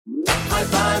High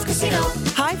Five Casino.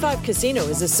 High Five Casino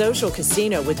is a social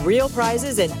casino with real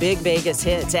prizes and big Vegas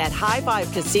hits at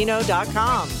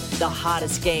highfivecasino.com. The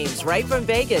hottest games right from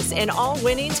Vegas, and all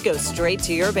winnings go straight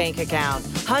to your bank account.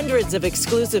 Hundreds of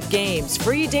exclusive games,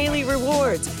 free daily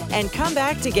rewards, and come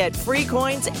back to get free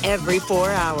coins every 4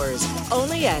 hours.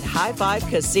 Only at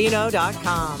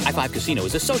highfivecasino.com. High Five Casino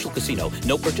is a social casino.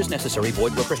 No purchase necessary.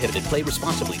 Void where prohibited. Play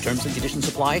responsibly. Terms and conditions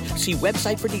apply. See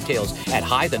website for details at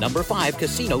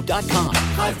high5casino.com.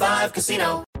 High Five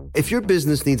Casino. If your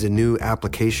business needs a new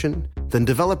application, then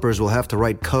developers will have to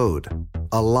write code.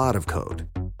 A lot of code.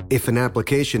 If an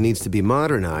application needs to be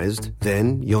modernized,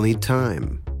 then you'll need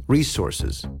time,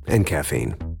 resources, and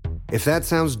caffeine. If that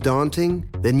sounds daunting,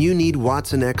 then you need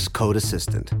Watson X Code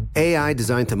Assistant. AI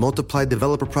designed to multiply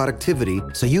developer productivity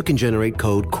so you can generate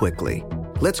code quickly.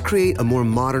 Let's create a more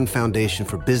modern foundation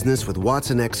for business with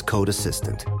Watson X Code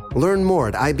Assistant. Learn more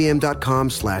at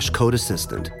ibm.com/code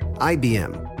assistant.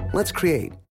 IBM. Let's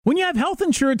create. When you have health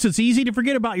insurance, it's easy to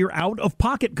forget about your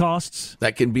out-of-pocket costs.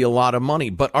 That can be a lot of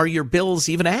money, but are your bills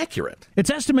even accurate?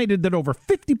 It's estimated that over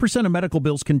 50% of medical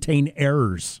bills contain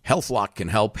errors. HealthLock can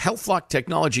help. HealthLock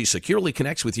technology securely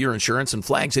connects with your insurance and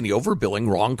flags any overbilling,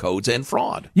 wrong codes, and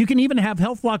fraud. You can even have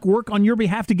HealthLock work on your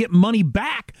behalf to get money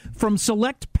back from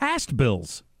select past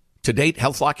bills. To date,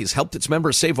 HealthLock has helped its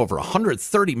members save over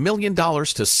 $130 million.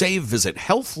 To save, visit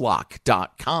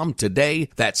healthlock.com today.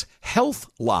 That's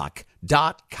healthlock.com.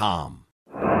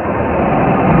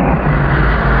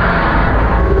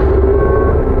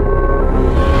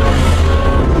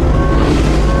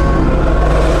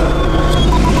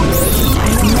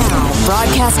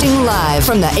 Broadcasting live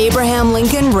from the Abraham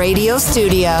Lincoln Radio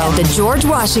Studio at the George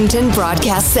Washington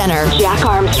Broadcast Center. Jack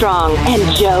Armstrong and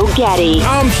Joe Getty.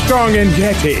 Armstrong and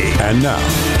Getty. And now,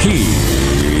 here's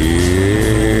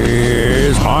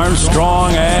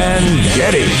Armstrong and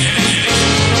Getty.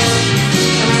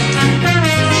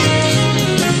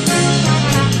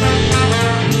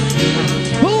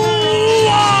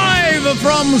 Live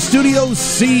from Studio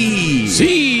C.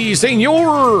 Si,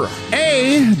 senor.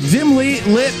 A dimly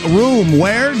lit room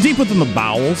where, deep within the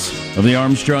bowels of the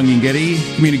Armstrong and Getty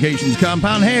Communications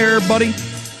compound. Hey, everybody.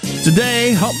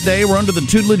 Today, Hump Day, we're under the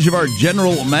tutelage of our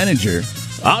general manager.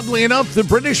 Oddly enough, the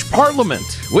British Parliament,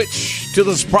 which, to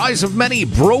the surprise of many,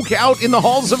 broke out in the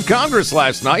halls of Congress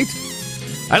last night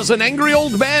as an angry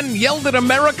old man yelled at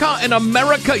America and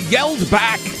America yelled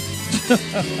back.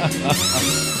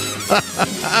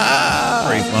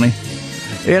 Very funny.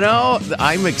 You know,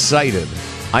 I'm excited.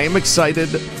 I am excited,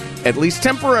 at least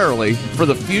temporarily, for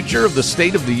the future of the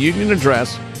State of the Union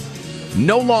address.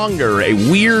 No longer a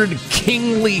weird,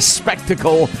 kingly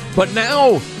spectacle, but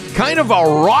now kind of a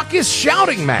raucous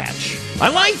shouting match. I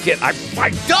like it. I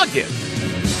dug it.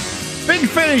 Big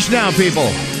finish now, people.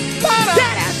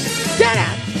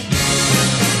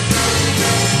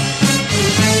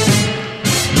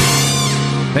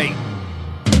 Hey,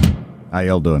 how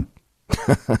y'all doing?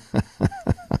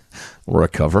 We'll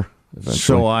recover eventually.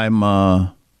 So I'm,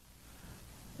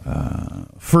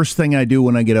 first thing I do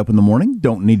when I get up in the morning,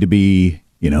 don't need to be,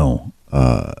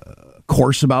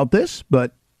 coarse about this,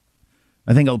 but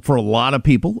I think for a lot of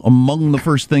people, among the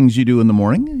first things you do in the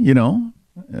morning,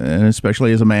 and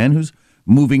especially as a man who's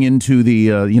moving into the,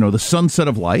 the sunset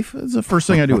of life, it's the first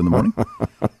thing I do in the morning.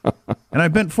 And I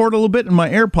bent forward a little bit and my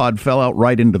AirPod fell out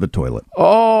right into the toilet.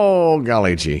 Oh,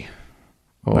 golly gee.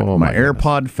 Oh, my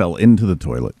AirPod fell into the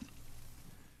toilet.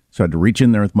 So I had to reach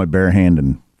in there with my bare hand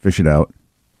and fish it out.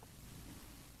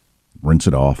 Rinse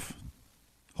it off.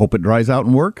 Hope it dries out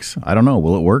and works. I don't know.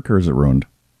 Will it work or is it ruined?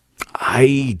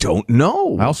 I don't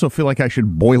know. I also feel like I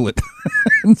should boil it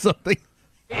in something.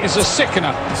 It's a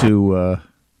sickener. To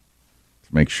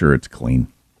make sure it's clean.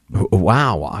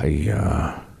 Wow.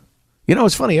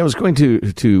 It's funny. I was going to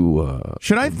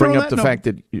should I bring up the fact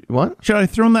that what? Should I have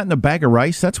thrown that in a bag of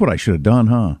rice? That's what I should have done,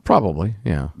 huh? Probably,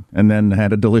 yeah. And then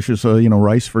had a delicious,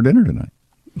 rice for dinner tonight.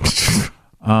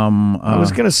 I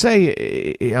was going to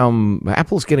say,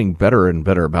 Apple's getting better and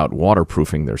better about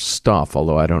waterproofing their stuff.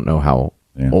 Although I don't know how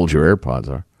old your AirPods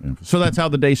are. Yeah. So that's how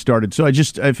the day started. So I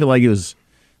feel like it was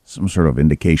some sort of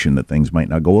indication that things might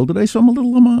not go well today. So I'm a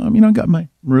little, I got my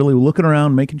really looking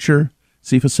around, making sure.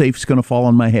 See if a safe's going to fall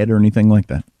on my head or anything like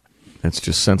that. That's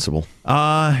just sensible.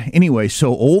 Anyway, so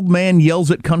old man yells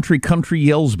at country, country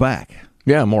yells back.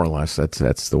 Yeah, more or less.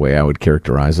 That's the way I would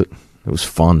characterize it. It was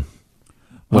fun.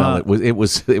 Well, it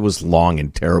was long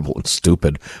and terrible and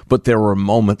stupid, but there were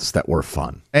moments that were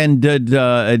fun. And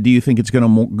do you think it's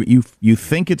going to you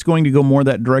think it's going to go more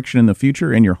that direction in the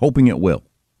future, and you're hoping it will?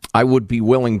 I would be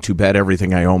willing to bet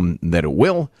everything I own that it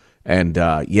will. And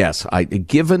yes,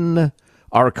 given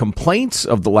our complaints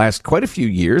of the last quite a few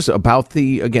years about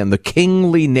the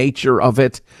kingly nature of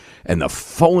it and the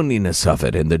phoniness of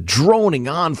it and the droning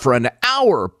on for an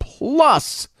hour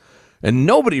plus and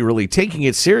nobody really taking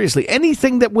it seriously.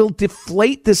 Anything that will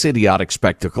deflate this idiotic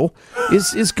spectacle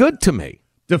is good to me.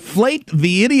 Deflate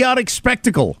the idiotic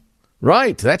spectacle.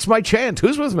 Right. That's my chant.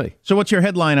 Who's with me? So what's your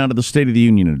headline out of the State of the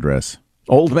Union address?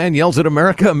 Old man yells at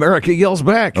America. America yells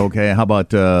back. Okay. How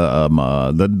about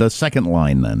the second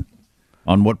line then?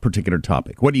 On what particular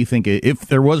topic? What do you think, if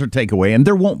there was a takeaway, and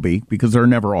there won't be because there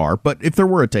never are, but if there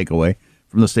were a takeaway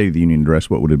from the State of the Union address,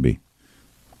 what would it be?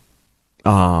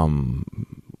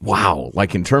 Wow,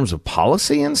 like in terms of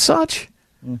policy and such?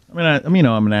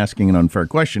 I'm asking an unfair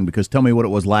question because tell me what it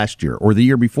was last year or the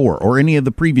year before or any of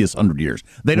the previous 100 years.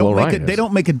 They don't They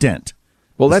don't make a dent.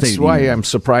 Well, that's why I'm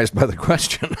surprised by the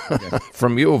question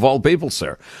from you of all people,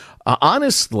 sir.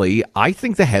 Honestly, I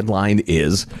think the headline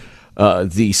is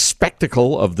the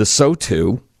spectacle of the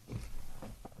So-Too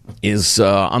is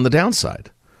on the downside.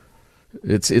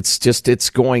 It's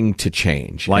going to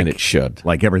change, and it should,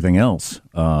 like everything else.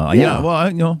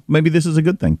 Maybe this is a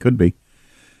good thing. Could be.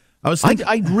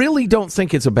 I really don't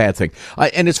think it's a bad thing.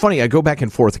 And it's funny. I go back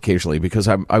and forth occasionally because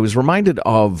I was reminded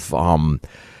of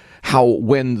how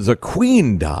when the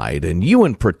Queen died, and you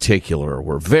in particular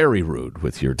were very rude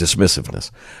with your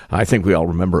dismissiveness. I think we all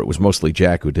remember it was mostly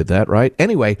Jack who did that, right?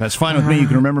 Anyway, that's fine with me. You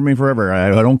can remember me forever. I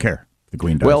don't care. The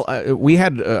Queen dies. Well, we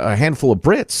had a handful of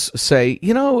Brits say,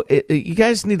 you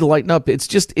guys need to lighten up.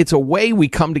 It's a way we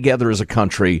come together as a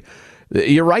country.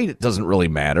 You're right, it doesn't really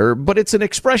matter, but it's an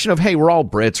expression of, hey, we're all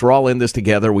Brits, we're all in this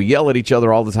together, we yell at each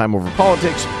other all the time over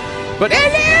politics,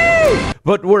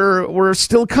 but we're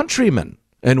still countrymen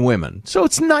and women, so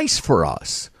it's nice for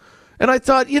us. And I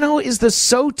thought, is the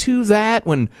So-Too that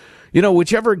when,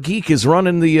 whichever geek is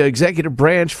running the executive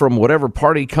branch from whatever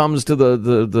party comes to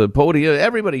the podium,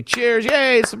 everybody cheers,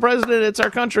 yay, it's the president, it's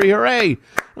our country, hooray.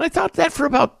 And I thought that for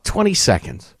about 20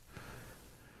 seconds.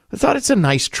 I thought it's a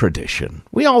nice tradition.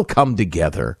 We all come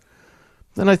together.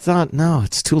 Then I thought, no,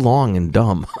 it's too long and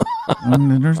dumb.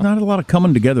 There's not a lot of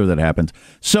coming together that happens.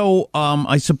 So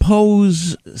I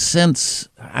suppose since,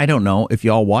 I don't know, if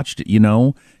you all watched it,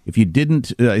 if you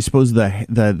didn't, I suppose the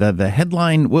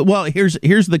headline, well, here's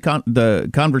the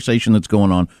conversation that's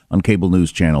going on cable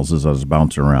news channels as I was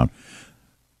bouncing around.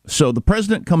 So the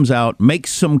president comes out,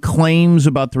 makes some claims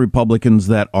about the Republicans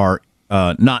that are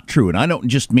not true. And I don't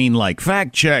just mean like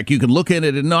fact check. You can look at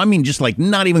it. And no, I mean just like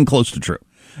not even close to true.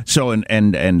 So and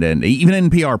even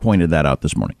NPR pointed that out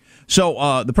this morning.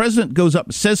 So the president goes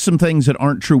up, says some things that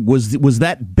aren't true. Was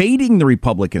that baiting the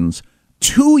Republicans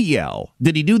to yell?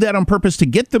 Did he do that on purpose to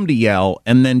get them to yell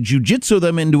and then jujitsu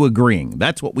them into agreeing?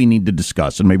 That's what we need to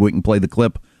discuss. And maybe we can play the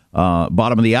clip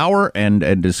bottom of the hour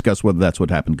and discuss whether that's what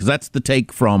happened. Because that's the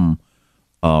take from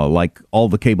like all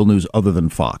the cable news other than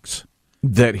Fox.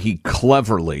 That he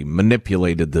cleverly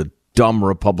manipulated the dumb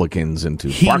Republicans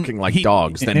into barking like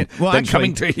dogs, then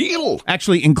coming to heel.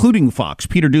 Actually, including Fox.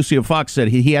 Peter Doocy of Fox said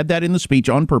he had that in the speech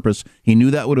on purpose. He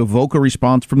knew that would evoke a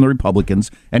response from the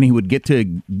Republicans, and he would get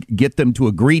them to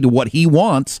agree to what he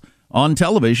wants on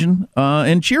television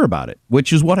and cheer about it,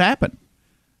 which is what happened.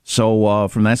 So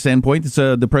from that standpoint,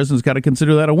 the president's got to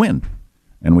consider that a win.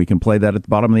 And we can play that at the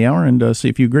bottom of the hour and see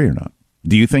if you agree or not.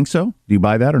 Do you think so? Do you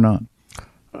buy that or not?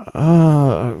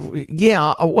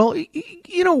 Yeah, well,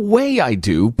 in a way I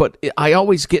do, but I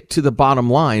always get to the bottom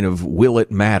line of will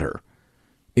it matter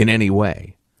in any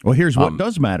way? Well, here's what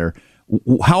does matter.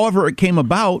 However it came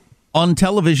about on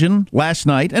television last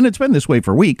night, and it's been this way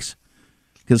for weeks,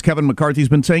 because Kevin McCarthy's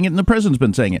been saying it and the president's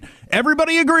been saying it.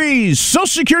 Everybody agrees Social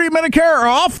Security and Medicare are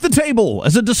off the table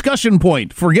as a discussion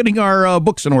point for getting our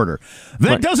books in order.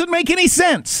 That doesn't make any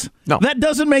sense. No. That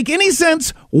doesn't make any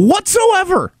sense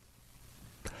whatsoever.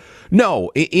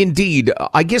 No, indeed.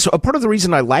 I guess a part of the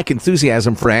reason I lack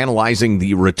enthusiasm for analyzing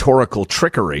the rhetorical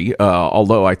trickery,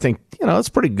 although I think, it's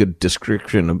a pretty good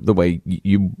description of the way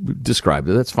you described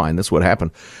it. That's fine. That's what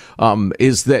happened.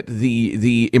 Is that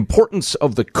the importance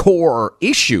of the core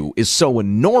issue is so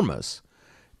enormous.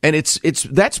 And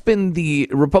that's been the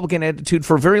Republican attitude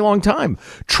for a very long time.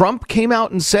 Trump came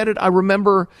out and said it, I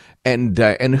remember. And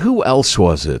who else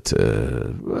was it?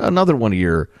 Another one of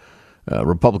your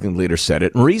Republican leader said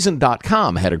it. And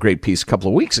Reason.com had a great piece a couple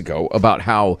of weeks ago about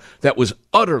how that was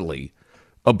utterly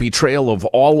a betrayal of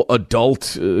all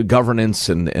adult governance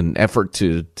and effort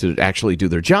to actually do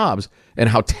their jobs, and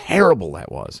how terrible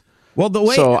that was. Well,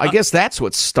 I guess that's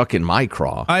what's stuck in my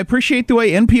craw. I appreciate the way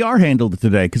NPR handled it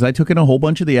today, because I took in a whole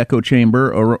bunch of the echo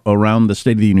chamber around the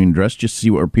State of the Union address just to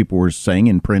see what people were saying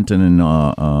in print and in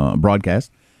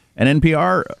broadcast. And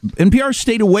NPR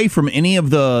stayed away from any of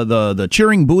the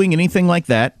cheering, booing, anything like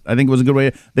that. I think it was a good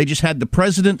way. They just had the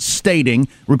president stating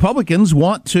Republicans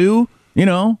want to,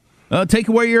 take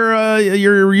away your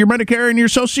Medicare and your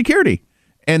Social Security.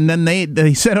 And then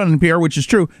they said on NPR, which is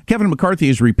true, Kevin McCarthy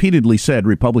has repeatedly said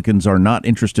Republicans are not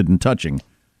interested in touching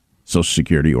Social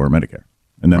Security or Medicare.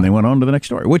 And then they went on to the next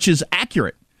story, which is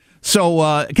accurate.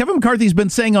 So Kevin McCarthy's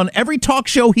been saying on every talk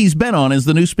show he's been on as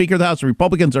the new Speaker of the House,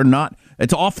 Republicans are not,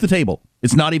 it's off the table.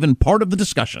 It's not even part of the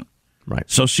discussion. Right.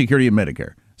 Social Security and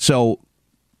Medicare. So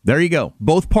there you go.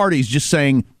 Both parties just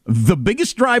saying the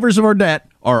biggest drivers of our debt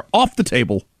are off the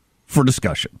table for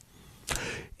discussion.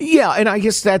 Yeah, and I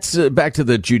guess that's back to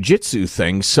the jiu-jitsu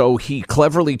thing. So he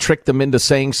cleverly tricked them into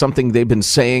saying something they've been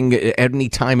saying any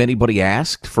time anybody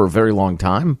asked for a very long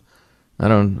time. I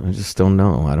just don't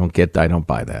know. I don't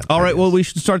buy that. All right, well, we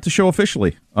should start the show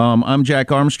officially. I'm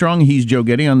Jack Armstrong. He's Joe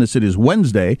Getty. On this, it is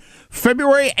Wednesday,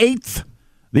 February 8th,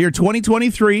 the year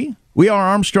 2023. We are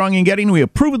Armstrong and Getty, and we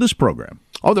approve of this program.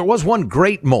 Oh, there was one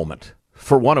great moment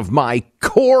for one of my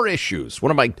core issues,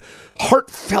 one of my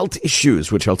heartfelt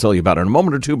issues, which I'll tell you about in a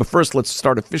moment or two. But first, let's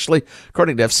start officially.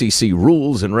 According to FCC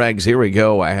rules and regs, here we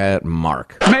go. I had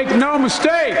Mark. Make no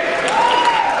mistake.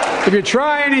 If you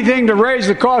try anything to raise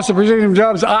the cost of precision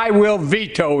jobs, I will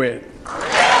veto it.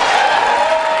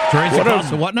 Raise the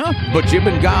cost of what now? But Jim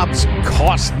and Gob's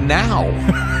cost now.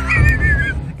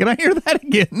 Can I hear that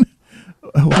again?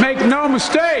 Make no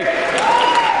mistake.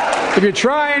 If you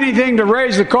try anything to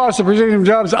raise the cost of precision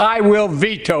jobs, I will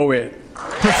veto it.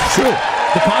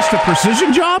 The cost of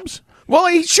precision jobs? Well,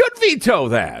 he should veto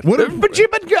that. But Jim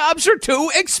and Gobs are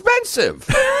too expensive.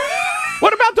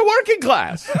 What about the working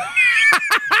class?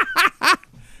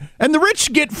 And the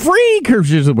rich get free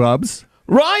precision jobs.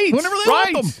 Right. Whenever they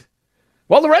want them.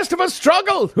 While the rest of us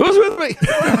struggle. Who's with me?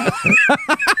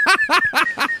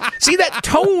 See that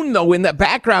tone, though, in the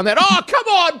background, that, oh, come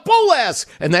on, bull-ass.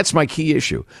 And that's my key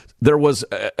issue. There was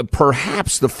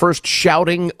perhaps the first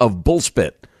shouting of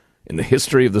bullspit in the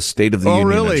history of the State of the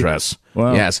Union address.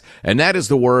 Wow. Yes, and that is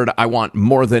the word I want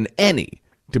more than any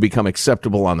to become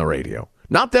acceptable on the radio.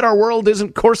 Not that our world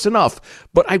isn't coarse enough,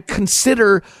 but I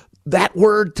consider that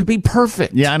word to be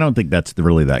perfect. Yeah, I don't think that's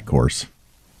really that coarse.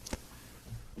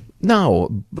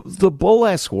 No, the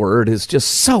bull-ass word is just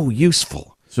so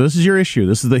useful. So this is your issue.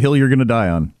 This is the hill you're going to die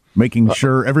on, making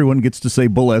sure everyone gets to say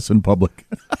bull-ass in public.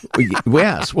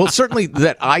 Yes. Well, certainly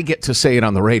that I get to say it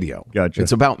on the radio. Gotcha.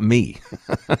 It's about me.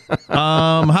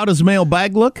 How does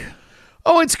mailbag look?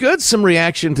 Oh, it's good. Some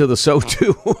reaction to the So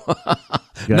Too.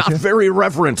 Not very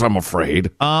reverent, I'm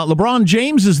afraid. LeBron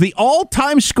James is the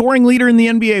all-time scoring leader in the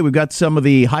NBA. We've got some of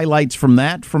the highlights from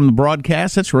the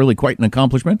broadcast. That's really quite an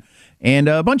accomplishment. And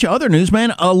a bunch of other news,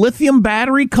 man. A lithium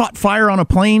battery caught fire on a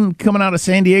plane coming out of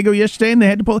San Diego yesterday, and they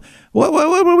had to pull. What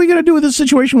are we going to do with this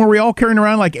situation where we're all carrying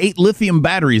around like 8 lithium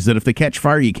batteries that if they catch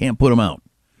fire, you can't put them out?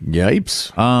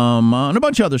 Yipes. And a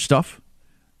bunch of other stuff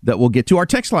that we'll get to. Our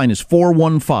text line is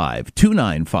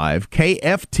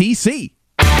 415-295-KFTC.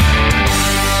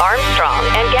 Armstrong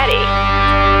and Getty.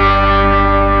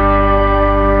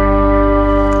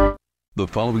 The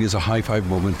following is a high-five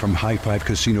moment from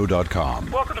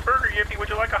highfivecasino.com. Welcome to Burger Yippee. Would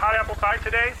you like a hot apple pie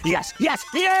today? Yes, yeah,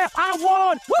 I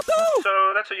won! Woohoo!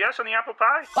 So that's a yes on the apple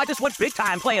pie? I just went big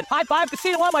time playing High Five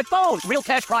Casino on my phone. Real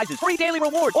cash prizes, free daily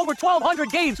rewards, over 1,200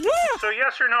 games. Yeah. So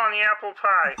yes or no on the apple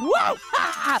pie? Whoa!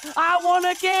 I won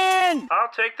again!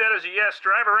 I'll take that as a yes.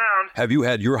 Drive around. Have you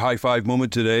had your high-five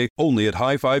moment today? Only at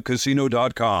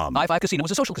highfivecasino.com. High Five Casino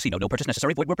is a social casino. No purchase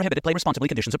necessary. Void where prohibited. Play responsibly.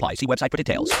 Conditions apply. See website for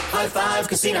details. High Five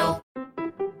Casino.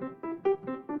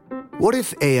 What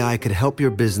if AI could help your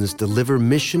business deliver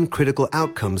mission-critical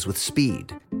outcomes with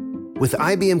speed? With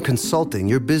IBM Consulting,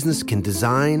 your business can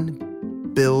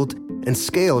design, build, and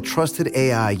scale trusted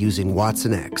AI using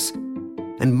Watson X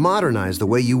and modernize the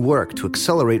way you work to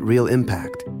accelerate real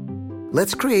impact.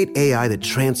 Let's create AI that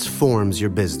transforms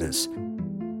your business.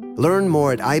 Learn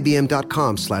more at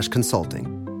ibm.com/consulting.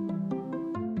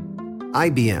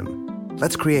 IBM.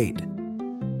 Let's create.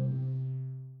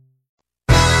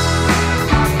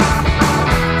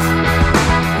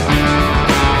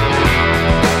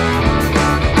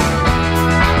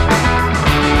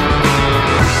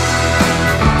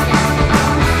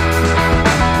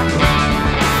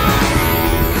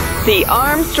 The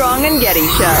Armstrong and Getty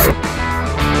Show.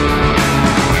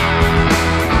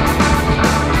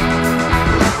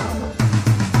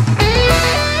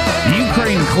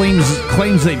 Ukraine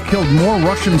claims they've killed more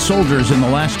Russian soldiers in the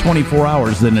last 24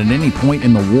 hours than at any point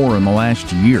in the war in the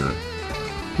last year.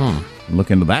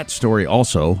 Look into that story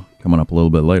also, coming up a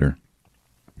little bit later.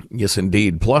 Yes,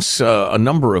 indeed. Plus a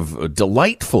number of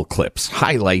delightful clips,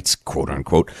 highlights, quote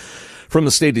unquote, from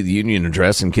the State of the Union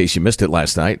address in case you missed it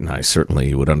last night. And I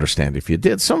certainly would understand if you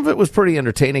did. Some of it was pretty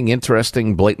entertaining,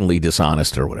 interesting, blatantly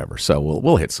dishonest or whatever. So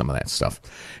we'll hit some of that stuff.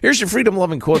 Here's your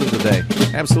freedom-loving quote of the day.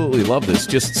 Absolutely love this.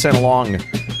 Just sent along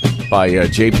by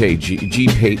JPG.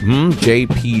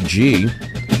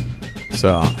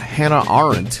 So Hannah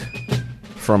Arendt,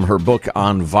 from her book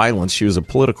on violence. She was a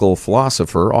political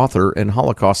philosopher, author, and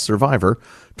Holocaust survivor,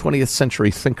 20th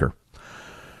century thinker.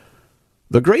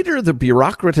 The greater the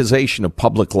bureaucratization of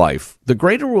public life, the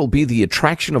greater will be the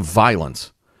attraction of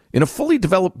violence. In a fully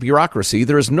developed bureaucracy,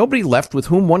 there is nobody left with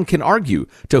whom one can argue,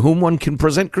 to whom one can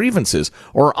present grievances,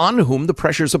 or on whom the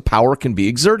pressures of power can be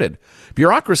exerted.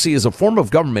 Bureaucracy is a form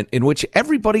of government in which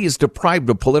everybody is deprived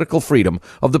of political freedom,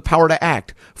 of the power to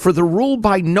act. For the rule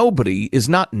by nobody is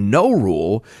not no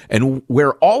rule, and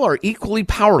where all are equally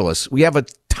powerless, we have a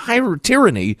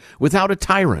tyranny without a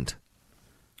tyrant.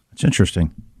 It's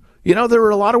interesting. You know, there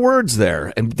were a lot of words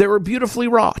there, and they were beautifully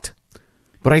wrought.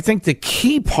 But I think the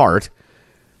key part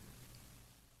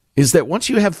is that once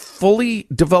you have fully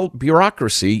developed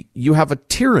bureaucracy, you have a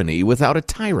tyranny without a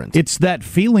tyrant. It's that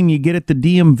feeling you get at the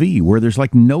DMV where there's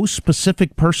like no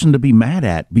specific person to be mad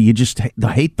at, but you just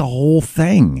hate the whole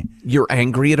thing. You're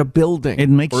angry at a building. It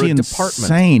makes you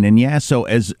insane. And yeah, so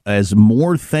as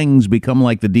more things become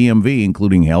like the DMV,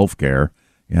 including healthcare,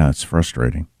 yeah, it's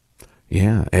frustrating.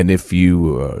 Yeah, and if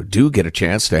you do get a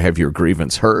chance to have your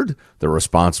grievance heard, the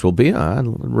response will be, I'll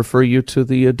refer you to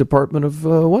the Department of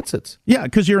What's-Its. Yeah,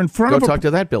 because you're in front Go talk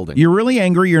to that building. You're really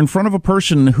angry. You're in front of a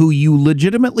person who you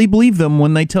legitimately believe them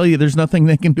when they tell you there's nothing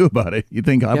they can do about it. You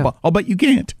think, I'll bet you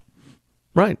can't.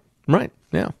 Right,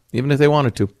 yeah, even if they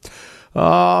wanted to.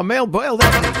 Mail,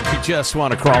 you just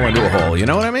want to crawl into a hole, you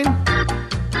know what I mean?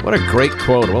 What a great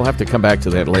quote. We'll have to come back to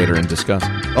that later and discuss.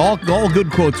 All good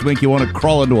quotes make you want to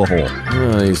crawl into a hole.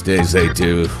 These days they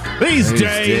do. These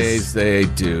days they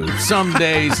do. Some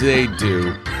days they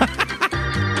do.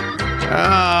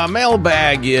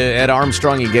 Mailbag at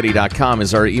ArmstrongandGetty.com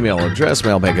is our email address.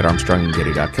 Mailbag at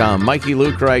ArmstrongandGetty.com. Mikey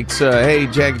Luke writes, hey,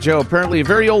 Jack Joe, apparently a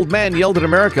very old man yelled at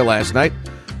America last night.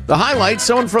 The highlight,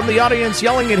 someone from the audience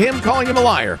yelling at him, calling him a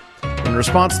liar. In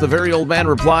response, the very old man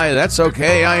replied, that's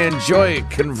okay, I enjoy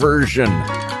conversion.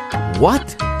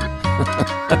 What?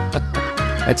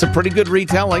 That's a pretty good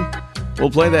retelling.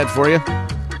 We'll play that for you.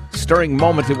 Stirring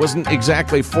moment. It wasn't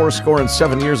exactly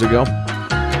 7 years ago.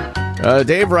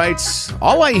 Dave writes,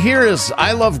 all I hear is,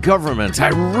 I love government. I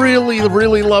really,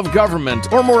 really love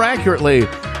government. Or more accurately,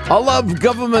 I love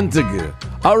government.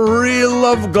 I really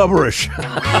love gibberish.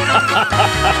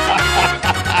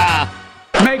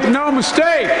 Make no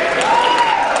mistake,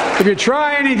 if you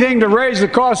try anything to raise the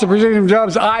cost of precision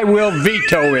jobs, I will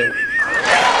veto it.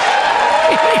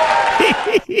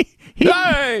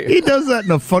 He does that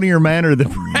in a funnier manner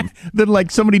than like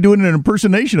somebody doing an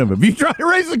impersonation of him. You try to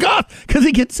raise the cost because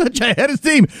he gets such a head of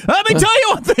steam. Let me tell you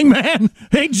one thing, man.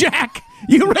 Hey, Jack,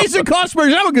 you raise the cost for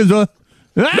because no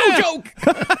joke.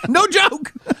 No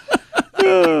joke.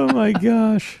 Oh, my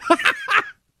gosh.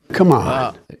 Come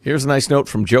on. Here's a nice note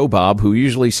from Joe Bob, who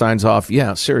usually signs off.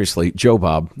 Yeah, seriously, Joe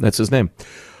Bob. That's his name.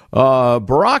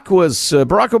 Barack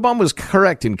Obama was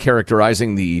correct in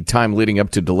characterizing the time leading up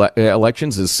to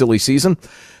elections as silly season.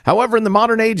 However, in the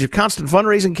modern age of constant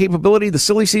fundraising capability, the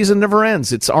silly season never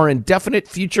ends. It's our indefinite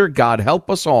future. God help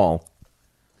us all.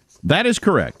 That is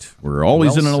correct. We're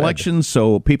always in an election,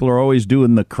 so people are always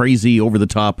doing the crazy,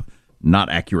 over-the-top, not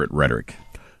accurate rhetoric.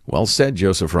 Well said,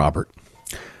 Joseph Robert.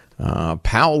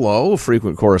 Paolo,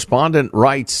 frequent correspondent,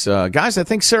 writes, guys, I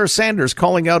think Sarah Sanders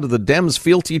calling out of the Dems'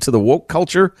 fealty to the woke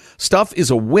culture stuff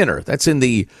is a winner. That's in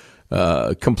the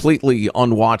completely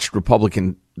unwatched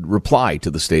Republican reply to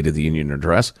the State of the Union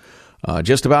address.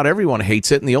 Just about everyone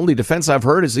hates it, and the only defense I've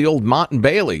heard is the old Mott and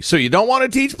Bailey. So you don't want to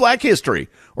teach black history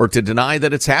or to deny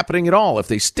that it's happening at all. If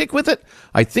they stick with it,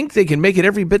 I think they can make it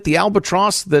every bit the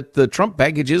albatross that the Trump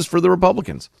baggage is for the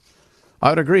Republicans. I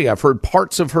would agree. I've heard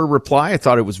parts of her reply. I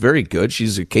thought it was very good.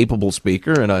 She's a capable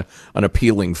speaker and an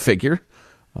appealing figure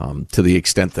to the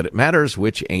extent that it matters,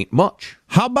 which ain't much.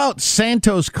 How about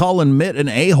Santos calling Mitt an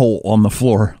a-hole on the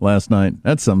floor last night?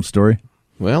 That's some story.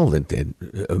 Well,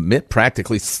 Mitt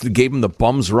practically gave him the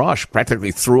bum's rush,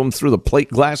 practically threw him through the plate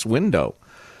glass window.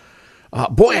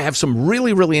 Boy, I have some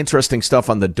really, really interesting stuff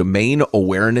on the domain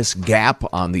awareness gap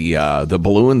on the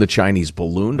balloon, the Chinese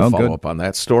balloon, to follow up on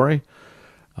that story.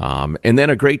 And then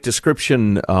a great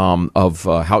description of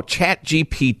how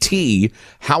ChatGPT,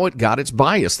 how it got its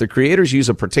bias. The creators use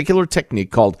a particular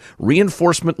technique called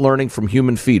reinforcement learning from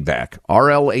human feedback,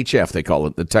 RLHF, they call it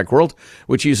in the tech world,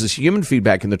 which uses human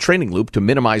feedback in the training loop to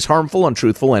minimize harmful,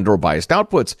 untruthful, and or biased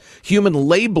outputs. Human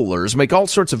labelers make all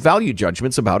sorts of value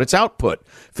judgments about its output.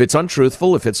 If it's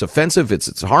untruthful, if it's offensive, if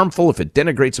it's harmful, if it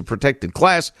denigrates a protected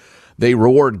class, they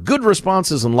reward good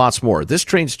responses and lots more. This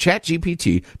trains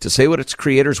ChatGPT to say what its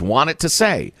creators want it to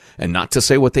say and not to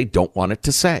say what they don't want it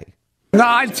to say. No,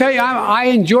 I tell you, I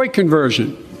enjoy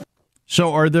conversion.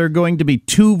 So are there going to be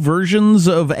two versions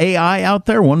of AI out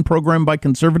there, one programmed by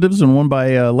conservatives and one by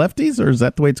lefties, or is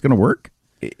that the way it's going to work?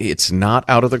 It's not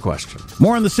out of the question.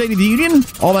 More on the State of the Union,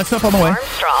 all that stuff on the way.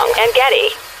 Armstrong and Getty.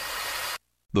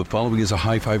 The following is a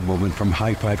high five moment from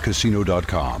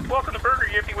highfivecasino.com. Welcome to Burger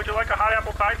Yippee. Would you like a hot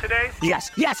apple pie today? Yes,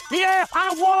 yeah,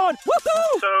 I won!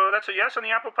 Woohoo! So that's a yes on the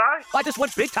apple pie? I just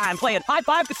went big time playing High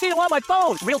Five Casino on my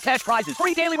phone. Real cash prizes,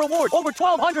 free daily rewards, over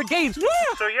 1,200 games. Yeah!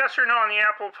 So yes or no on the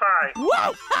apple pie?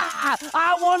 Whoa!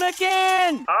 I won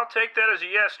again! I'll take that as a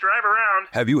yes. Drive around.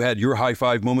 Have you had your high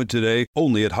five moment today?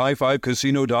 Only at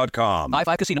highfivecasino.com. High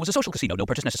Five Casino is a social casino. No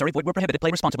purchase necessary. Void where prohibited.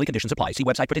 Play responsibly. Conditions apply. See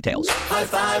website for details. High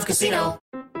Five Casino.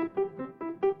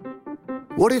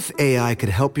 What if AI could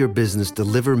help your business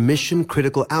deliver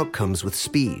mission-critical outcomes with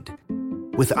speed?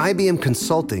 With IBM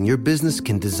Consulting, your business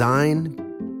can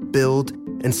design, build,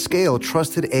 and scale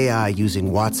trusted AI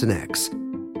using Watson X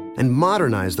and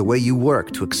modernize the way you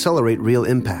work to accelerate real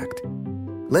impact.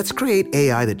 Let's create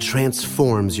AI that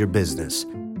transforms your business.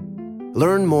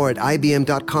 Learn more at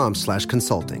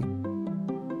ibm.com/consulting.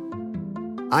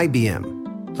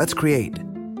 IBM. Let's create.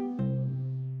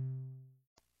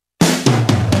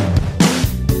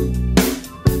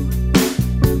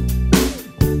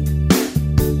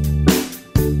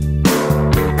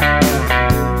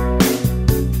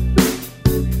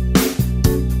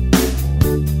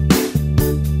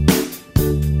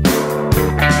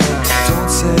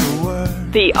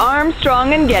 The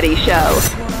Armstrong and Getty Show.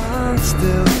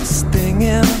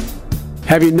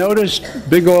 Have you noticed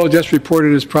Big Oil just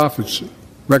reported its profits,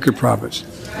 record profits?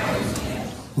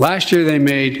 Last year they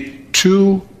made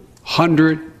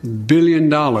 $200 billion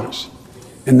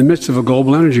in the midst of a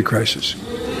global energy crisis.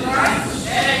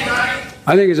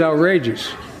 I think it's outrageous.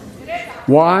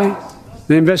 Why?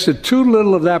 They invested too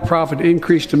little of that profit to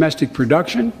increase domestic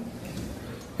production.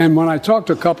 And when I talk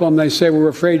to a couple of them, they say, we're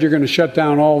afraid you're going to shut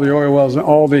down all the oil wells,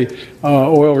 all the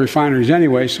oil refineries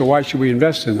anyway, so why should we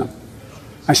invest in them?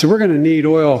 I said, we're going to need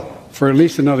oil for at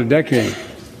least another decade.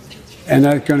 And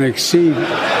that's going to exceed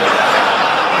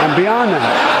and beyond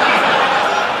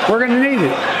that. We're going to need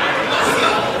it.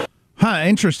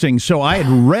 Interesting. So I had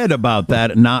read about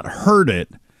that and not heard it.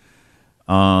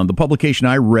 The publication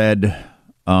I read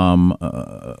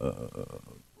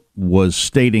was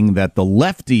stating that the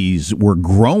lefties were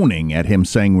groaning at him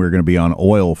saying we were going to be on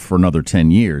oil for another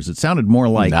 10 years. It sounded more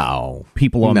like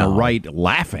people on the right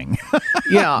laughing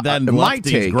than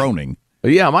lefties groaning.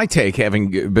 Yeah, my take,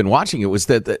 having been watching it, was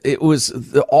that it was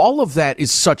all of that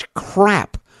is such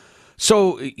crap.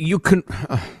 So you can...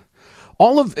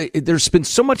 there's been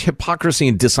so much hypocrisy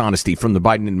and dishonesty from the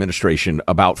Biden administration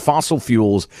about fossil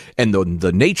fuels and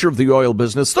the nature of the oil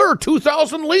business. There are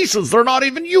 2,000 leases they're not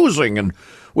even using, and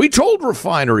we told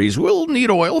refineries we'll need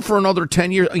oil for another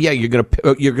 10 years. Yeah, you're gonna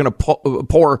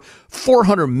pour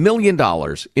 $400 million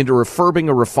into refurbing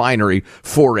a refinery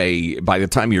for by the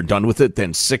time you're done with it,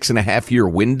 then 6.5 year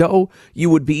window. You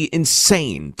would be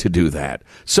insane to do that.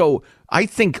 So I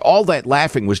think all that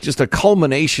laughing was just a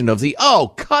culmination of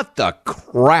cut the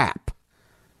crap.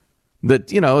 That,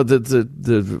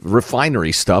 the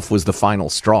refinery stuff was the final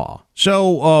straw.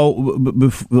 So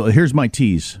here's my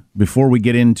tease. Before we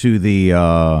get into the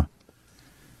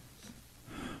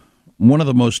one of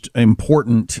the most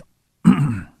important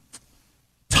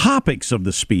topics of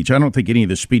the speech, I don't think any of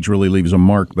the speech really leaves a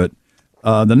mark, but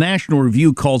the National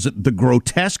Review calls it the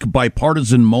grotesque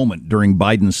bipartisan moment during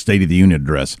Biden's State of the Union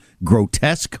address.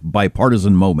 Grotesque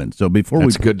bipartisan moment. So that's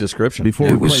a good description.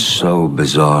 It was so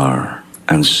bizarre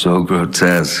and so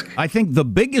grotesque. I think the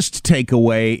biggest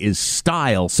takeaway is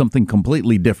style, something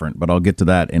completely different, but I'll get to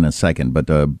that in a second. But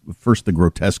first, the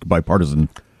grotesque bipartisan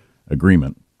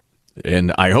agreement.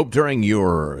 And I hope during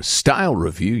your style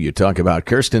review you talk about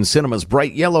Kyrsten Sinema's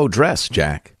bright yellow dress,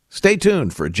 Jack. Stay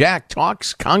tuned for Jack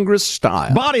Talks Congress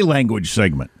Style. Body language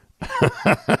segment.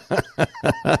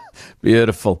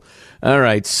 Beautiful. All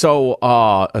right. So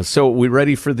we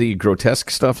ready for the grotesque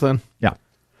stuff then? Yeah.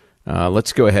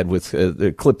 Let's go ahead with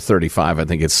clip 35. I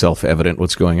think it's self-evident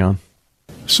what's going on.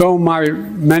 So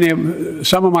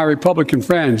some of my Republican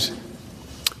friends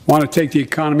want to take the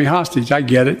economy hostage. I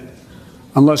get it,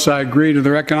 unless I agree to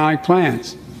their economic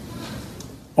plans.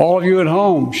 All of you at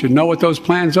home should know what those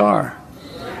plans are.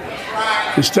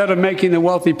 Instead of making the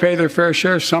wealthy pay their fair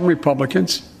share, some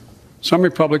Republicans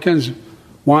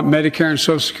want Medicare and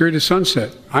Social Security to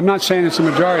sunset. I'm not saying it's a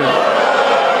majority.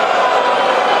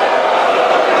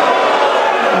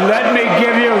 Let me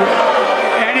give you,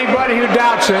 anybody who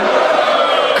doubts it,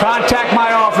 contact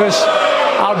my office.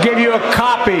 I'll give you a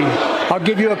copy. I'll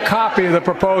give you a copy of the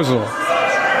proposal.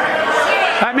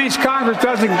 That means Congress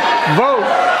doesn't vote.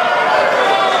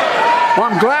 Well,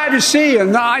 I'm glad to see you.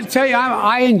 No, I tell you,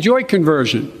 I enjoy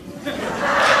conversion.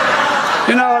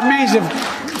 You know, it means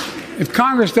if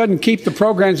Congress doesn't keep the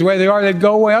programs the way they are, they'd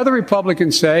go away. Other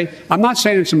Republicans say, I'm not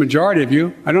saying it's a majority of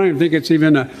you. I don't even think it's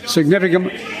even a significant,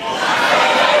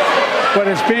 but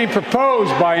it's being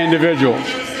proposed by individuals.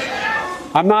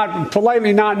 I'm not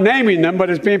politely not naming them, but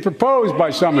it's being proposed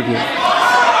by some of you.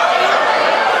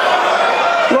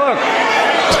 Look,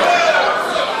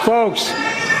 folks,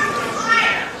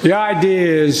 the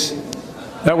idea is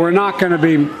that we're not going to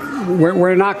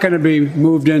be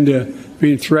moved into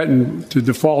being threatened to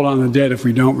default on the debt if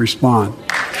we don't respond,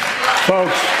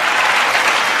 folks.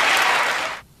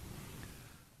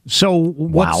 So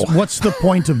what's the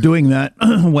point of doing that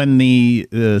when the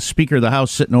Speaker of the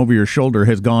House sitting over your shoulder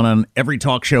has gone on every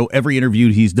talk show, every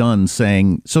interview he's done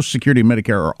saying Social Security and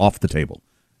Medicare are off the table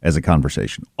as a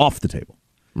conversation, off the table.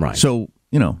 Right. So,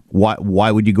 you know,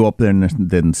 why would you go up there and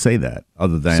then say that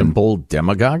other than simple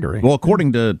demagoguery? Well,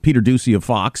 according to Peter Doocy of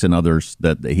Fox and others,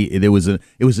 that it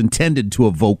was intended to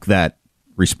evoke that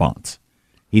response.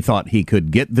 He thought he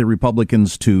could get the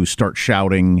Republicans to start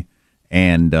shouting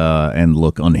and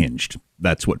look unhinged.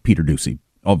 That's what Peter Doocy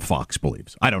of Fox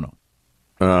believes. I don't know.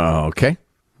 Okay.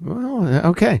 Well,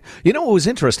 okay. You know what was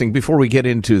interesting before we get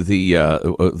into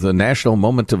the national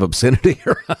moment of obscenity?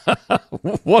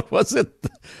 What was it?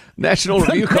 National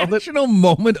Review called it? National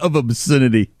moment of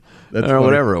obscenity. Or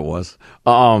whatever it was.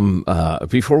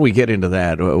 Before we get into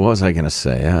that, what was I going to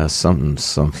say?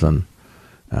 Something.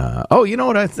 You know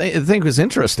what I think was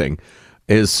interesting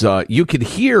is you could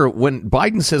hear when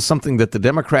Biden says something that the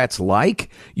Democrats like,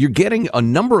 you're getting a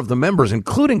number of the members,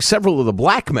 including several of the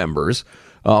black members,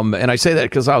 and I say that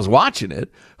because I was watching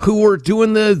it, who were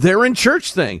doing they're in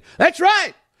church thing. That's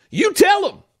right. You tell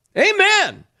them.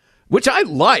 Amen. Which I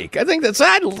like. I think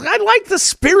I like the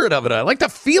spirit of it. I like the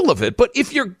feel of it. But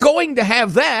if you're going to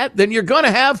have that, then you're going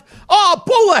to have,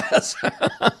 bull ass.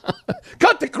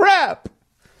 Cut the crap.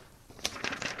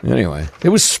 Anyway, it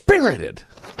was spirited.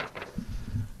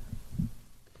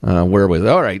 Where was it?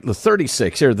 All right, the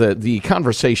 36 here, the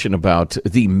conversation about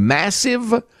the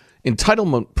massive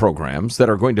entitlement programs that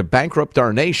are going to bankrupt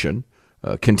our nation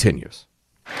continues.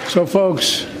 So,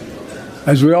 folks,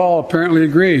 as we all apparently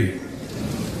agree,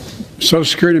 Social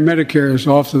Security and Medicare is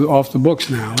off the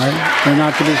books now, right? They're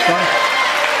not to be stopped.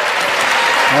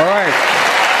 All right.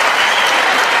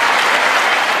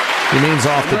 He means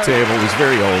off the table. He's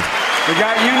very old. We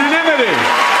got unanimity.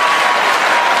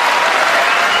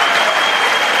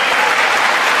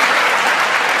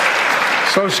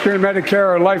 Social Security and Medicare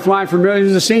are a lifeline for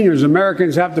millions of seniors.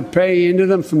 Americans have to pay into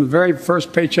them from the very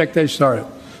first paycheck they started.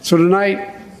 So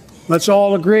tonight, let's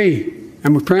all agree,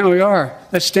 and we apparently are,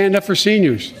 let's stand up for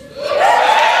seniors.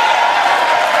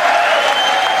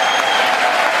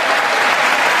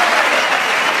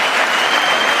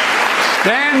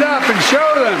 Stand up and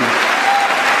show them.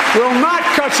 We will not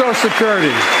cut Social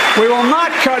Security. We will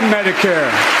not cut Medicare.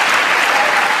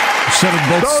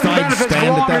 Those benefits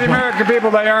belong to the American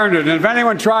people. They earned it. And if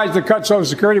anyone tries to cut Social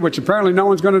Security, which apparently no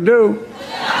one's going to do, and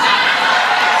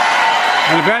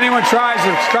if anyone tries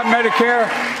to cut Medicare,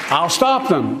 I'll stop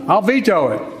them. I'll veto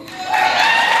it.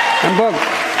 And look,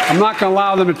 I'm not going to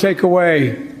allow them to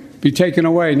be taken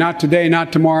away. Not today,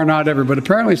 not tomorrow, not ever. But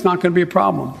apparently it's not going to be a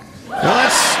problem. Well,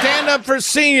 let's stand up for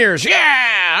seniors.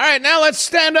 Yeah. All right, now let's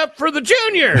stand up for the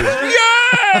juniors.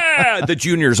 Yeah. The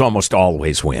juniors almost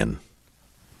always win.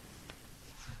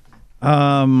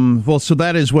 Well, so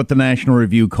that is what the National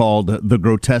Review called the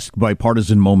grotesque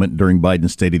bipartisan moment during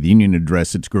Biden's State of the Union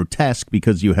address. It's grotesque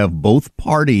because you have both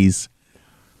parties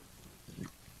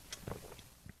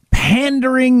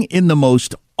pandering in the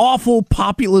most awful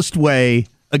populist way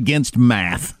against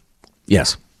math.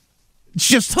 Yes. It's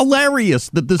just hilarious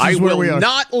that this is where we are. I will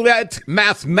not let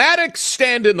mathematics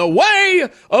stand in the way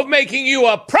of making you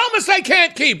a promise I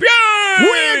can't keep. Yay!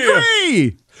 We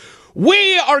agree!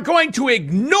 We are going to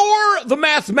ignore the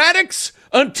mathematics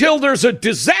until there's a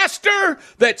disaster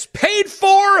that's paid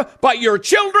for by your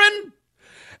children,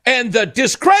 and the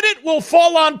discredit will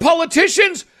fall on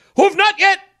politicians who have not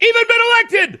yet even been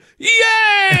elected.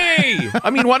 Yay! me. I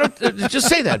mean, why don't just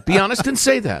say that? Be honest and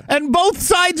say that. And both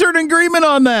sides are in agreement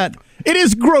on that. It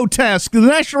is grotesque. The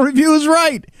National Review is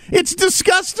right. It's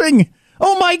disgusting.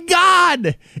 Oh, my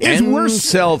God. It's worse.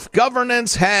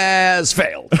 Self-governance has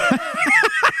failed.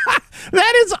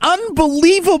 That is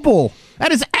unbelievable.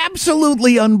 That is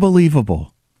absolutely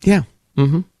unbelievable. Yeah.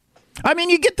 Mm-hmm. I mean,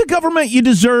 you get the government you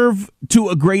deserve to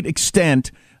a great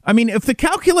extent. I mean, if the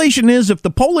calculation is, if the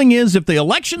polling is, if the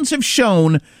elections have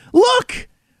shown, look,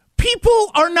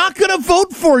 people are not going to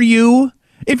vote for you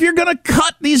if you're going to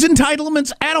cut these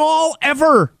entitlements at all,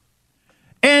 ever.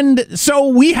 And so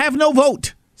we have no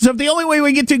vote. So the only way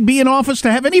we get to be in office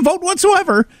to have any vote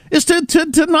whatsoever is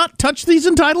to not touch these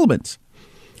entitlements.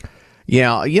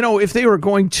 Yeah, if they were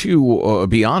going to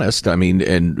be honest, I mean,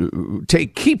 and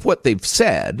keep what they've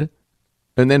said,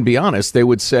 and then be honest, they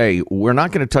would say, we're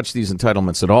not going to touch these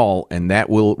entitlements at all, and that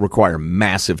will require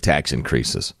massive tax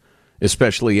increases,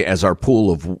 especially as our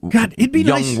pool of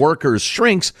young workers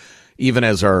shrinks, even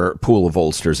as our pool of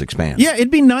oldsters expands. Yeah,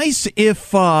 it'd be nice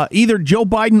if either Joe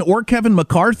Biden or Kevin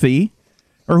McCarthy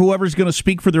or whoever's going to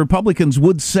speak for the Republicans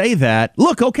would say that,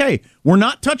 look, okay, we're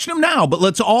not touching them now, but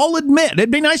let's all admit,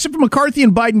 it'd be nice if McCarthy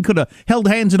and Biden could have held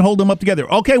hands and hold them up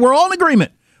together. Okay, we're all in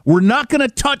agreement. We're not going to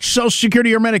touch Social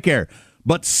Security or Medicare.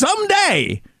 But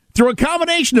someday, through a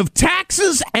combination of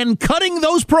taxes and cutting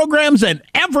those programs and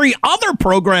every other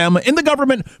program in the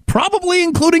government, probably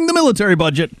including the military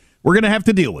budget, we're going to have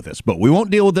to deal with this. But we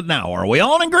won't deal with it now. Are we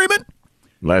all in agreement?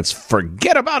 Let's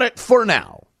forget about it for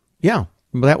now. Yeah.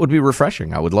 That would be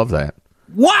refreshing. I would love that.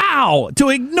 Wow. To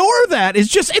ignore that is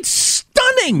just, it's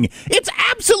stunning. It's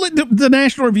absolutely, the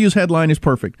National Review's headline is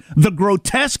perfect. The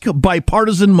grotesque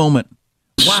bipartisan moment.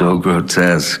 Wow. So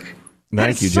grotesque.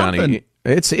 Thank you, Johnny. Something.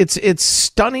 It's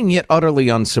stunning yet utterly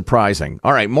unsurprising.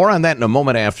 All right, more on that in a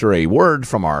moment after a word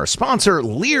from our sponsor,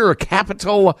 Lear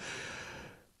Capital.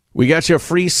 We got you a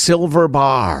free silver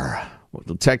bar.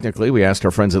 Well, technically, we asked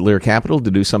our friends at Lear Capital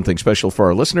to do something special for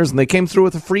our listeners, and they came through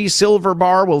with a free silver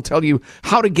bar. We'll tell you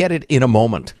how to get it in a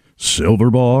moment. Silver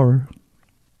bar.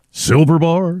 Silver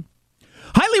bar.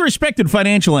 Highly respected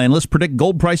financial analysts predict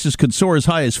gold prices could soar as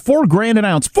high as $4,000 an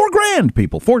ounce. $4,000,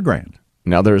 people. $4,000.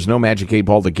 Now, there is no magic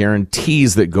 8-ball that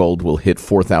guarantees that gold will hit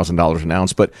 $4,000 an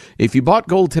ounce, but if you bought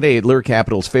gold today at Lear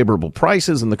Capital's favorable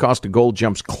prices and the cost of gold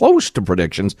jumps close to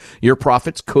predictions, your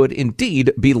profits could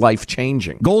indeed be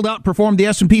life-changing. Gold outperformed the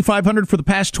S&P 500 for the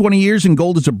past 20 years, and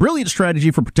gold is a brilliant strategy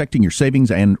for protecting your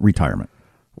savings and retirement.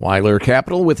 Why Lear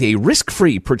Capital? With a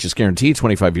risk-free purchase guarantee,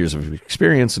 25 years of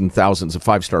experience, and thousands of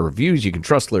 5-star reviews, you can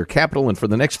trust Lear Capital. And for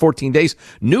the next 14 days,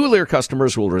 new Lear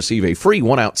customers will receive a free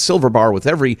 1-ounce silver bar with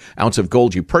every ounce of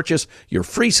gold you purchase. Your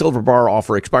free silver bar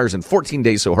offer expires in 14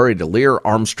 days, so hurry to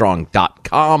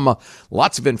LearArmstrong.com.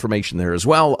 Lots of information there as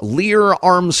well.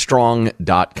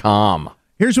 LearArmstrong.com.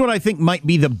 Here's what I think might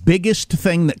be the biggest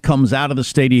thing that comes out of the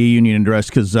State of the Union address,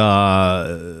 because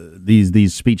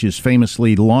these speeches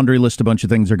famously laundry list a bunch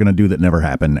of things they're going to do that never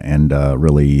happen and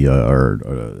really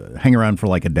hang around for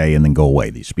like a day and then go away,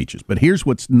 these speeches. But here's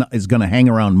what is going to hang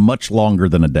around much longer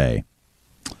than a day.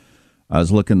 I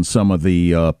was looking some of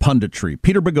the punditry.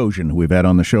 Peter Boghossian, who we've had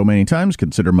on the show many times,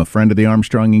 consider him a friend of the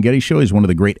Armstrong and Getty show. He's one of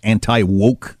the great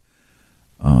anti-woke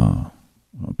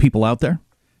people out there.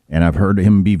 And I've heard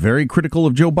him be very critical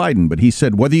of Joe Biden, but he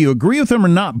said, whether you agree with him or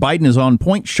not, Biden is on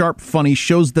point, sharp, funny,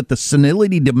 shows that the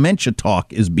senility dementia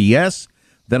talk is BS.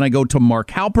 Then I go to Mark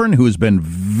Halpern, who has been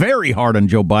very hard on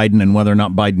Joe Biden and whether or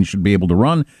not Biden should be able to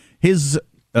run. His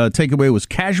takeaway was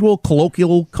casual,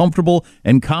 colloquial, comfortable,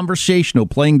 and conversational,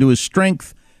 playing to his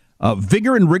strength,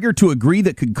 vigor and rigor to agree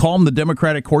that could calm the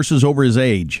Democratic horses over his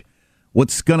age.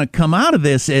 What's going to come out of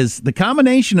this is the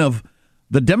combination of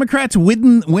the Democrats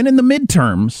win in the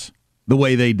midterms the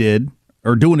way they did,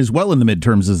 or doing as well in the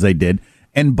midterms as they did,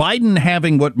 and Biden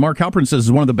having what Mark Halpern says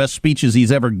is one of the best speeches he's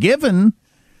ever given.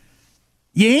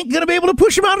 You ain't going to be able to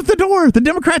push him out of the door. The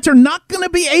Democrats are not going to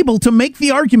be able to make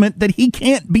the argument that he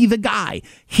can't be the guy.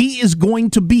 He is going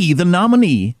to be the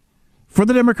nominee for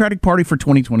the Democratic Party for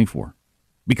 2024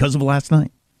 because of last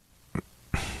night.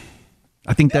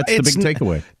 I think that's the big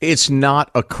takeaway. It's not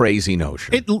a crazy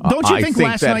notion. Don't you think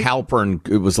last that night Halpern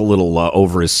was a little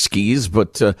over his skis,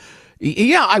 but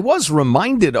yeah, I was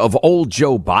reminded of old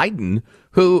Joe Biden,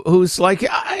 who's like,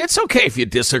 it's okay if you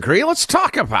disagree. Let's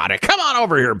talk about it. Come on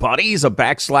over here, buddy. He's a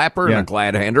backslapper and a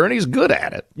glad-hander, and he's good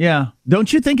at it. Yeah.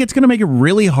 Don't you think it's going to make it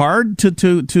really hard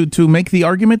to make the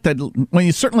argument that,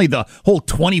 certainly the whole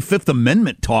 25th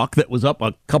Amendment talk that was up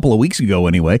a couple of weeks ago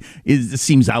anyway,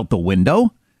 seems out the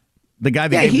window? The guy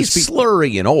that he's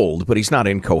slurry and old, but he's not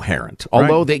incoherent.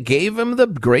 Although they gave him the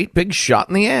great big shot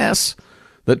in the ass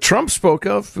that Trump spoke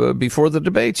of before the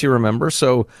debates, you remember.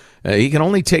 So he can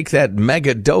only take that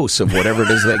mega dose of whatever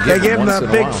it is they They give him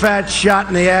a big fat shot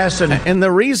in the ass. And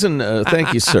the reason,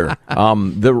 thank you, sir,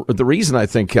 the reason I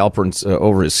think Halpern's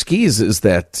over his skis is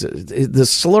that the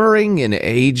slurring and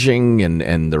aging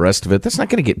and the rest of it, that's not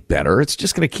going to get better. It's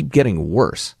just going to keep getting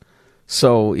worse.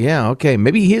 So, yeah, okay,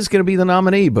 maybe he is going to be the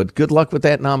nominee, but good luck with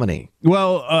that nominee.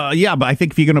 Well, yeah, but I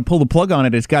think if you're going to pull the plug on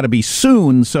it, it's got to be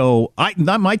soon. So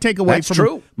my takeaway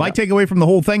takeaway from the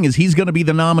whole thing is he's going to be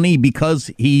the nominee because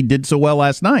he did so well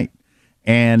last night.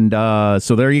 And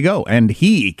so there you go. And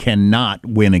he cannot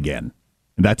win again.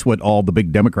 And that's what all the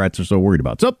big Democrats are so worried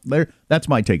about. So that's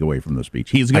my takeaway from the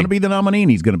speech. He's going to be the nominee,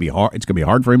 and he's going to be hard. It's going to be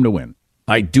hard for him to win.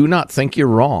 I do not think you're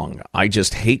wrong. I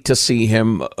just hate to see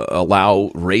him allow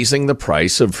raising the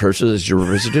price of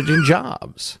visiting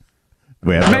jobs.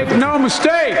 Make no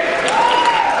mistake.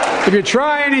 If you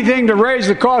try anything to raise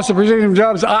the cost of visiting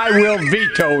jobs, I will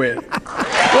veto it.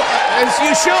 Well, as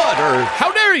you should, or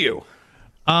how dare you?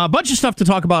 A bunch of stuff to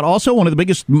talk about. Also, one of the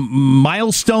biggest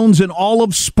milestones in all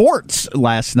of sports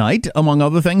last night, among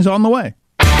other things, on the way.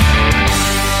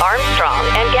 Armstrong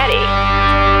and Getty.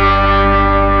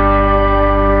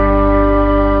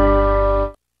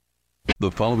 The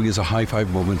following is a high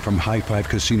five moment from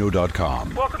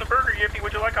highfivecasino.com. Welcome to Burger Yippee.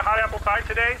 Would you like a hot apple pie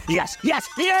today? Yes, yeah,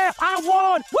 I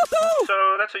won! Woohoo!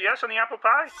 So that's a yes on the apple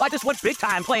pie? I just went big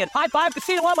time playing High Five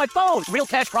Casino on my phone. Real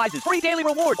cash prizes, free daily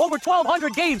rewards, over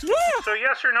 1,200 games. Yeah! So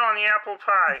yes or no on the apple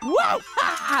pie? Whoa!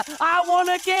 I won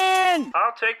again!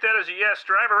 I'll take that as a yes.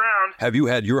 Drive around. Have you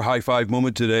had your high five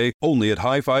moment today? Only at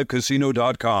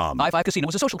highfivecasino.com. High Five Casino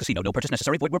is a social casino. No purchase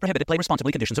necessary. Void where prohibited. Play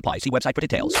responsibly. Conditions apply. See website for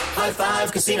details. High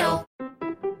Five Casino.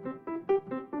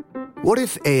 What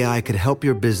if AI could help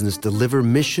your business deliver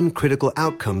mission-critical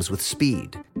outcomes with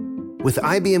speed? With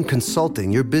IBM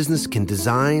Consulting, your business can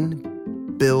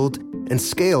design, build, and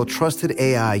scale trusted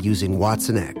AI using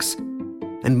Watson X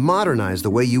and modernize the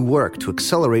way you work to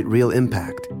accelerate real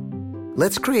impact.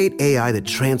 Let's create AI that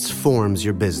transforms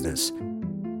your business.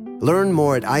 Learn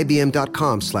more at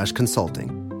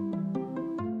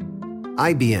ibm.com/consulting.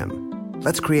 IBM.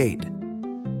 Let's create.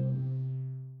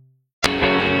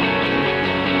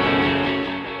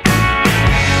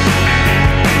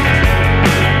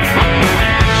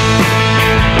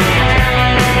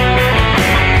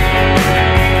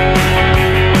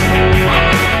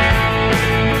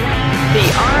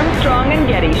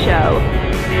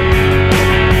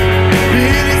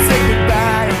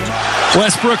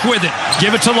 Westbrook with it.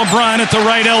 Give it to LeBron at the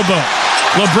right elbow.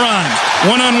 LeBron,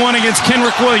 one-on-one against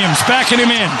Kenrich Williams. Backing him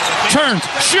in. Turns.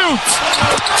 Shoots.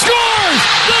 Scores!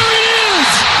 There it is!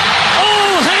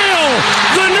 All hail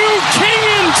the new king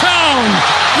in town!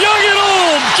 Young and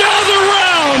old, gather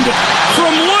round!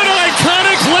 From one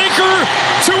iconic Laker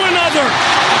to another.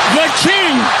 The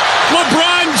king,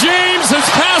 LeBron James, has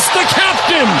passed the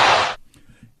captain.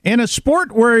 In a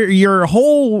sport where your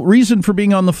whole reason for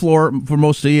being on the floor for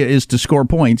most of you is to score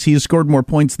points, he has scored more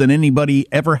points than anybody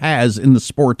ever has in the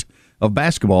sport of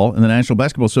basketball in the National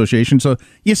Basketball Association. So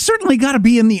you certainly got to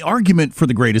be in the argument for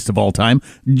the greatest of all time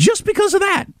just because of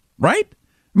that, right?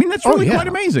 I mean, that's really quite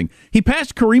amazing. He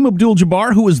passed Kareem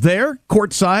Abdul-Jabbar, who was there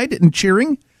courtside and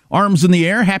cheering, arms in the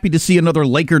air, happy to see another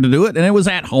Laker to do it. And it was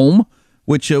at home,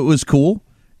 which was cool.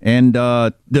 And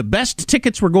the best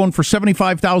tickets were going for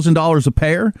 $75,000 a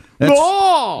pair.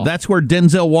 That's where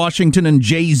Denzel Washington and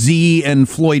Jay-Z and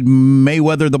Floyd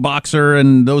Mayweather, the boxer,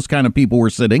 and those kind of people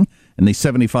were sitting. And the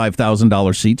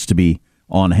 $75,000 seats to be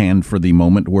on hand for the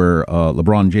moment where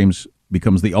LeBron James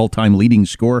becomes the all-time leading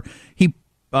scorer. He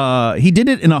did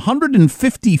it in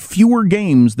 150 fewer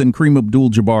games than Kareem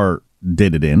Abdul-Jabbar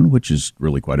did it in, which is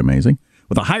really quite amazing.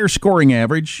 With a higher scoring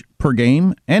average per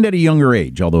game and at a younger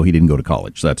age, although he didn't go to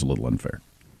college. So that's a little unfair.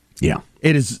 Yeah.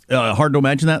 It is hard to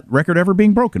imagine that record ever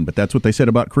being broken, but that's what they said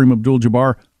about Kareem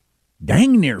Abdul-Jabbar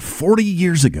dang near 40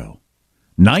 years ago,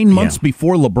 9 months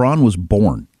before LeBron was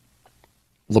born.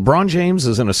 LeBron James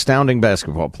is an astounding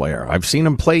basketball player. I've seen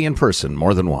him play in person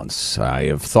more than once. I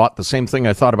have thought the same thing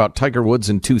I thought about Tiger Woods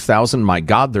in 2000. My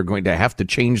God, they're going to have to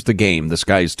change the game. This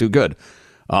guy is too good.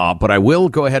 But I will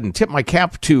go ahead and tip my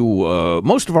cap to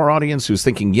most of our audience who's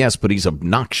thinking, yes, but he's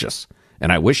obnoxious. And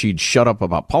I wish he'd shut up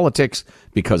about politics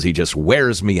because he just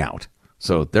wears me out.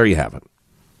 So there you have it.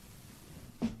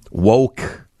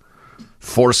 Woke,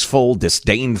 forceful,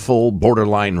 disdainful,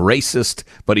 borderline racist,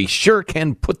 but he sure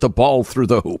can put the ball through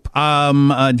the hoop.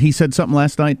 He said something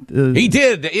last night. He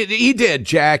did,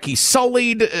 Jack. He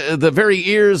sullied the very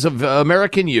ears of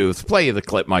American youth. Play the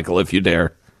clip, Michael, if you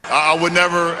dare. I would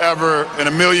never, ever in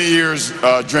a million years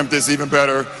dreamt this even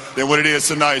better than what it is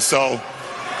tonight. So,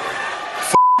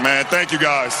 man. Thank you,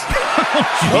 guys.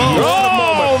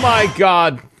 Oh, my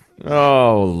God.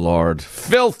 Oh, Lord.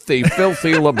 Filthy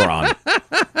LeBron.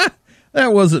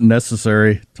 That wasn't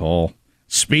necessary at all.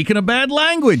 Speaking of bad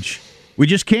language, we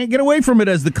just can't get away from it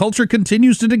as the culture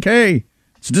continues to decay.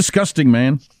 It's disgusting,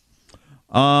 man.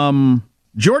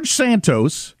 George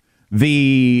Santos,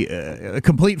 the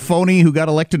complete phony who got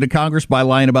elected to Congress by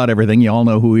lying about everything. You all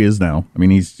know who he is now. I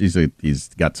mean, he's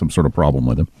got some sort of problem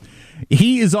with him.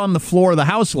 He is on the floor of the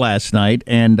House last night,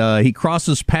 and he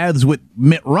crosses paths with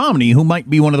Mitt Romney, who might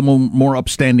be one of the more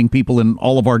upstanding people in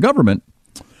all of our government.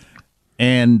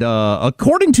 And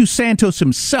according to Santos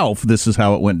himself, this is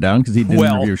how it went down, because he did an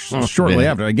interview shortly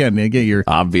after. Again, you get your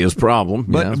obvious problem.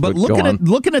 But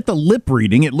looking at the lip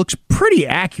reading, it looks pretty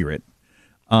accurate.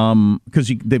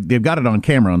 Because they've got it on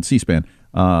camera on C-SPAN.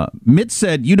 Mitt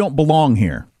said, "You don't belong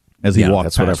here," as he walked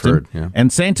past him. That's what I've heard. Yeah.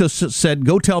 And Santos said,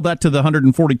 "Go tell that to the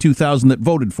 142,000 that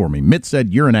voted for me." Mitt said,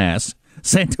 "You're an ass."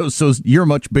 Santos says, "You're a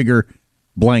much bigger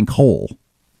blank hole."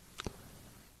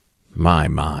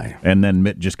 My. And then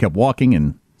Mitt just kept walking,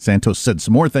 and Santos said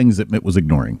some more things that Mitt was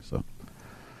ignoring. So,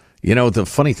 you know, the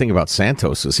funny thing about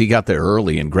Santos is he got there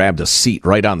early and grabbed a seat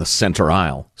right on the center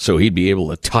aisle, so he'd be able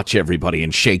to touch everybody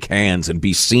and shake hands and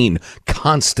be seen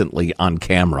constantly on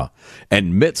camera.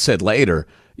 And Mitt said later,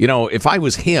 you know, if I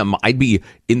was him, I'd be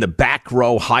in the back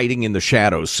row hiding in the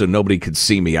shadows so nobody could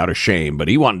see me out of shame. But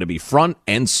he wanted to be front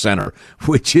and center,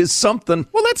 which is something.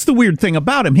 Well, that's the weird thing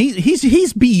about him.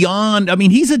 He's beyond. I mean,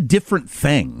 he's a different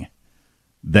thing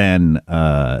than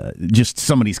just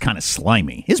somebody's kind of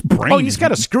slimy. His brain. Oh, he's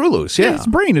got a screw loose. Yeah, his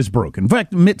brain is broken. In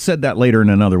fact, Mitt said that later in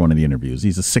another one of the interviews.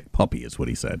 He's a sick puppy, is what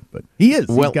he said. But he is.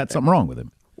 He's got something wrong with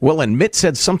him. Well, and Mitt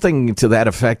said something to that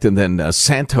effect, and then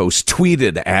Santos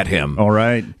tweeted at him. All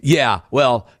right. Yeah,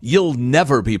 well, you'll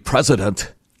never be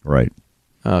president. Right.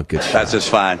 Oh, good shot. That's just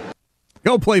fine.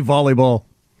 Go play volleyball.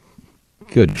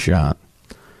 Good shot.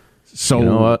 So, you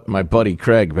know what? My buddy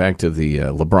Craig, back to the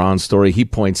LeBron story, he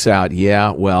points out,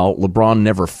 LeBron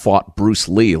never fought Bruce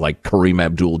Lee like Kareem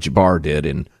Abdul-Jabbar did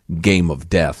in Game of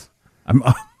Death. I'm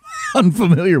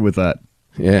unfamiliar with that.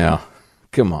 Yeah.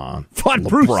 Come on. Fought LeBron.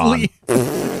 Bruce Lee.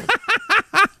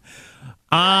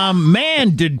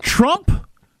 Man, did Trump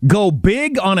go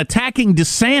big on attacking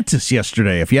DeSantis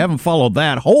yesterday? If you haven't followed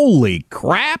that, holy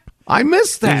crap. I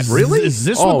missed that. Really? Is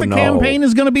this what the campaign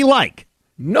is going to be like?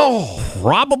 No.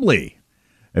 Probably.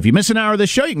 If you miss an hour of this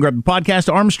show, you can grab the podcast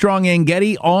Armstrong and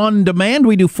Getty on demand.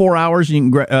 We do 4 hours,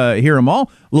 and you can hear them all. A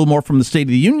little more from the State of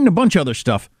the Union, a bunch of other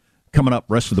stuff coming up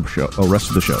rest of the show.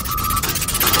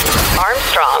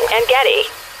 Armstrong and Getty.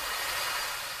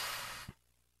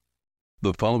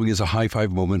 The following is a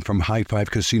high-five moment from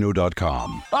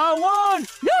highfivecasino.com. I won!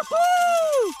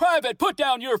 Yahoo! Private, put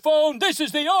down your phone. This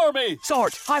is the Army.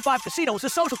 Sarge, High Five Casino is a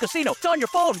social casino. It's on your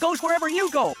phone. Goes wherever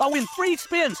you go. I win free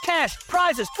spins, cash,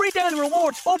 prizes, free daily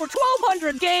rewards, over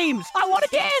 1,200 games. I won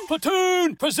again.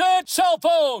 Platoon, present cell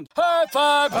phone. High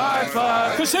Five. High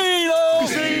Five.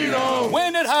 Casino.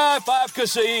 Win at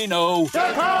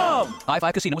highfivecasino.com. High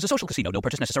Five Casino is a social casino. No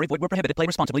purchase necessary. Void where prohibited. Play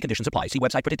responsibly. Conditions apply. See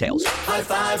website for details. High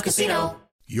Five Casino.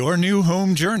 Your new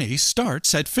home journey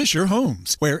starts at Fisher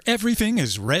Homes, where everything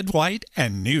is red, white,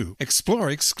 and new. Explore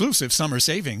exclusive summer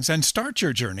savings and start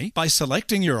your journey by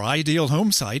selecting your ideal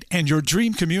home site and your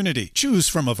dream community. Choose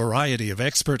from a variety of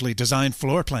expertly designed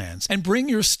floor plans and bring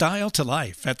your style to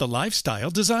life at the Lifestyle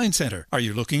Design Center. Are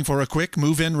you looking for a quick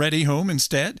move-in ready home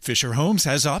instead? Fisher Homes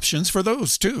has options for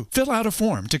those too. Fill out a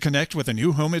form to connect with a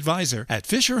new home advisor at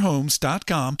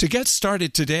FisherHomes.com to get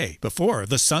started today before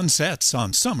the sun sets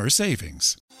on summer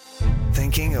savings.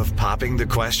 Thinking of popping the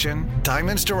question?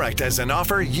 Diamonds Direct has an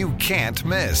offer you can't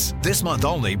miss. This month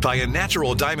only, buy a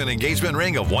natural diamond engagement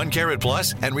ring of 1 carat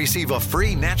plus and receive a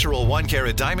free natural 1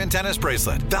 carat diamond tennis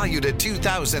bracelet valued at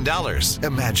 $2,000.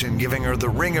 Imagine giving her the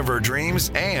ring of her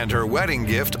dreams and her wedding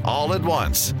gift all at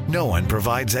once. No one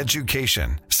provides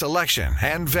education, selection,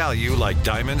 and value like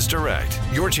Diamonds Direct.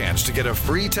 Your chance to get a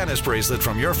free tennis bracelet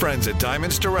from your friends at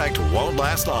Diamonds Direct won't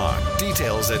last long.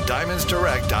 Details at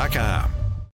diamondsdirect.com.